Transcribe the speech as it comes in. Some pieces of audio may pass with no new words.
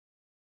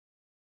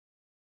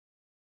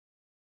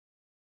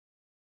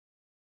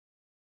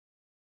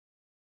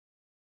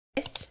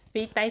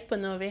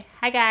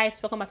Hi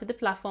guys, welcome back to the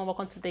platform.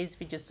 Welcome to today's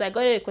video. So I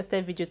got a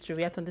requested video to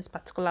react on this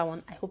particular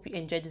one. I hope you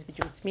enjoyed this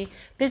video with me.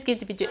 Please give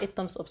the video a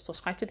thumbs up,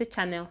 subscribe to the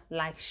channel,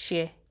 like,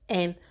 share,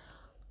 and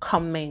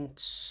comment.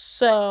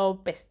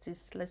 So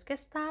besties, let's get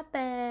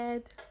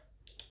started.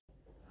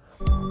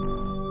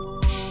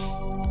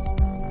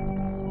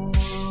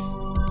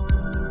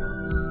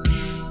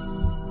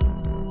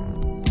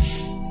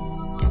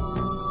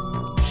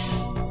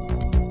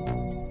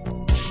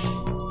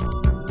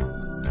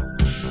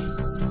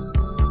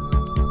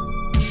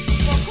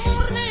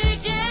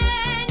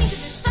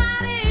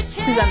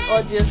 This is an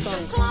audio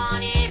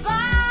song.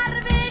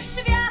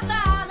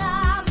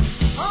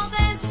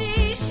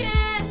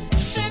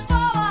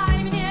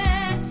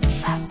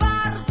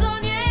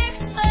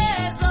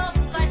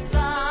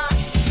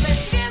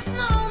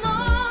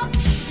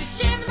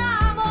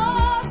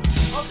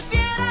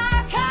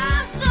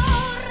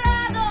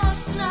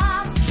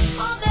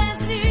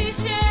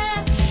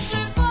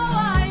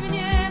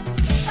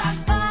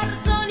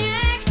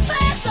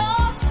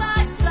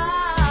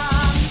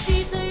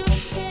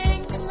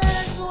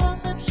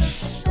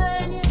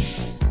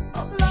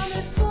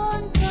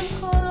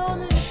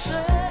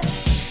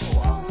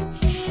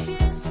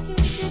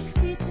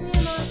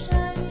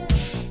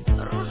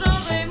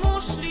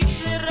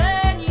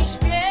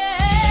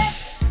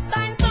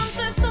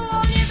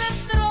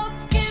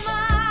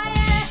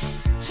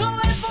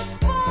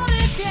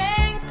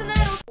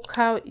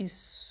 Is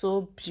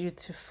so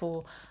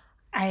beautiful.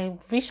 I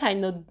wish I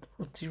know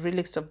the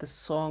lyrics of the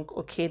song.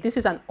 Okay, this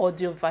is an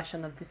audio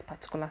version of this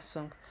particular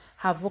song.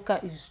 Her vocal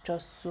is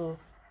just so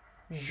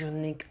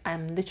unique.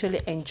 I'm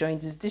literally enjoying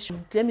this.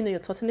 Let me know your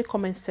thoughts in the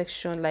comment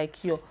section.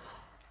 Like, yo,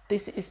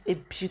 this is a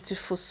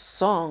beautiful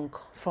song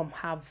from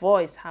her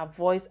voice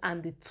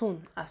and the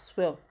tune as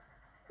well.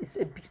 It's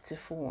a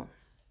beautiful one.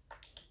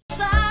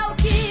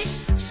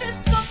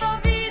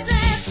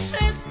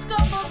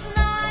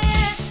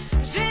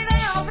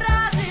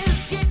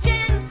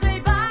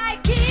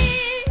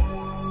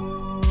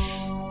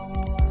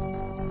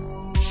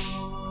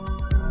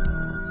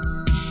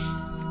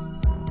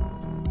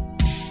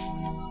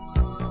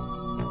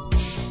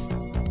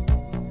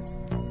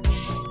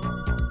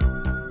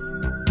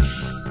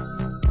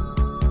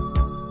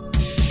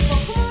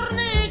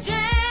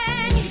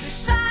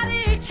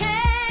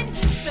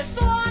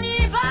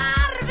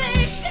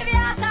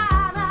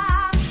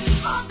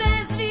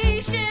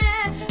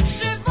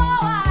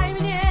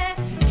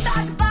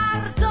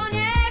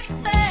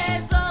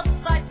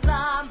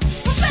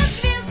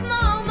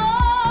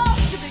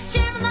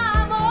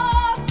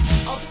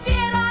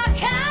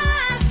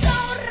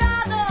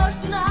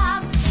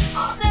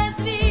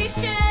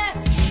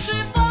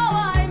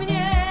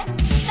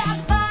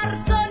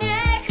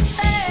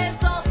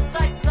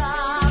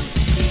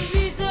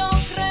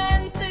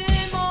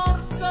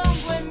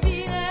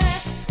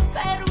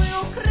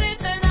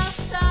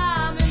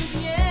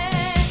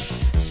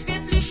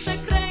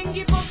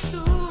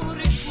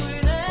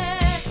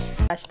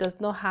 She does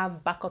not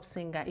have backup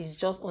singer. It's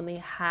just only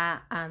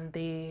her and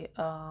the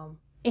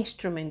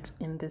instrument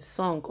in the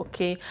song.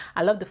 Okay,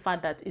 I love the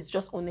fact that it's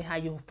just only her.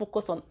 You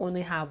focus on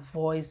only her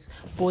voice,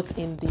 both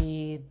in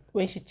the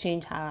when she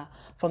changed her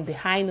from the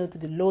high note to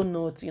the low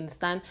note. You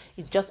understand?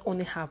 It's just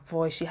only her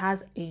voice. She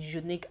has a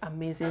unique,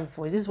 amazing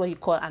voice. This is what you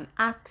call an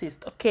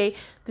artist. Okay,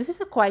 this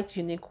is a quite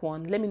unique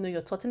one. Let me know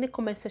your thoughts in the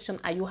comment section.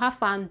 Are you have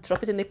fun?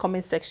 Drop it in the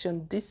comment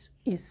section. This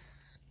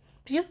is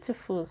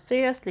beautiful,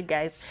 seriously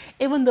guys.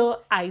 Even though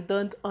I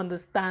don't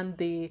understand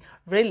the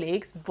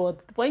lyrics,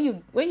 but when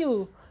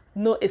you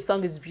know a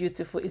song is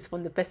beautiful, it's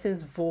from the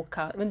person's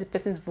vocal. When the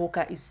person's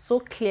vocal is so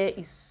clear,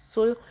 it's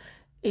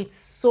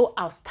so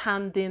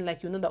outstanding,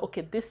 like you know that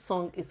okay, this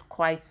song is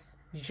quite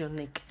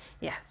unique.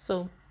 Yeah,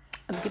 so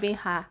I'm giving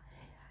her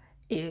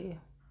a,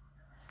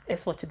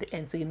 let's watch at the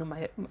end so you know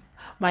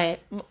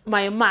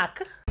my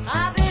mark.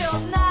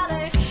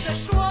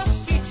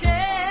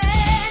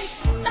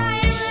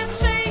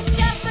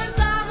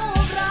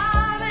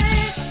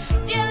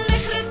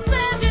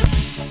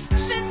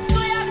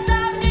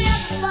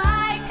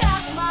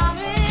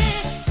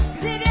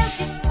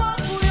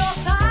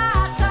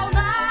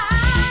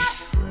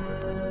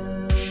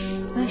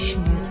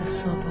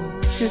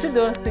 You see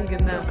the one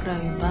singing now,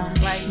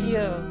 like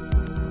you.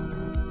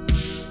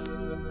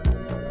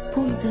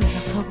 Pójdę za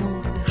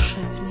tobą, gdy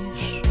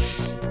szepniesz,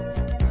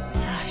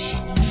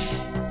 zaśnij.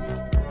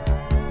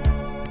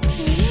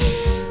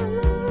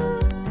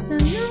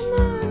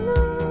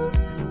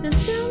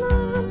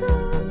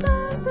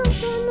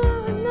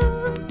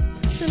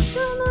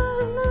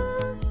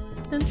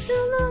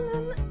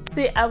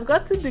 See, I've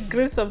gotten the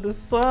grips of the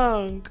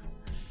song.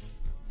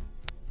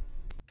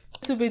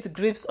 To be the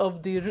grips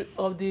of the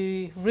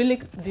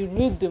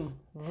rhythm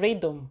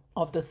rhythm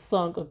of the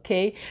song.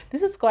 Okay,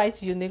 this is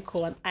quite unique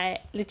one. I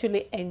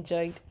literally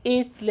enjoyed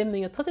it. Let me know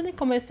your thoughts in the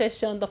comment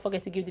section. Don't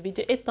forget to give the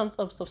video a thumbs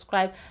up,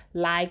 subscribe,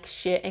 like,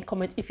 share, and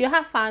comment. If you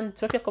have fun,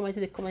 drop your comment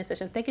in the comment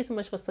section. Thank you so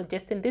much for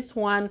suggesting this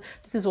one.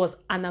 This was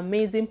an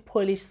amazing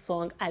Polish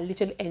song. I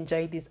literally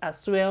enjoyed this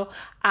as well.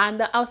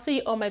 And I'll see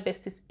you all my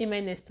besties in my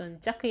next one.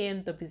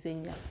 Dziękuję, do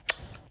widzenia.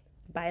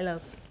 Bye,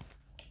 loves.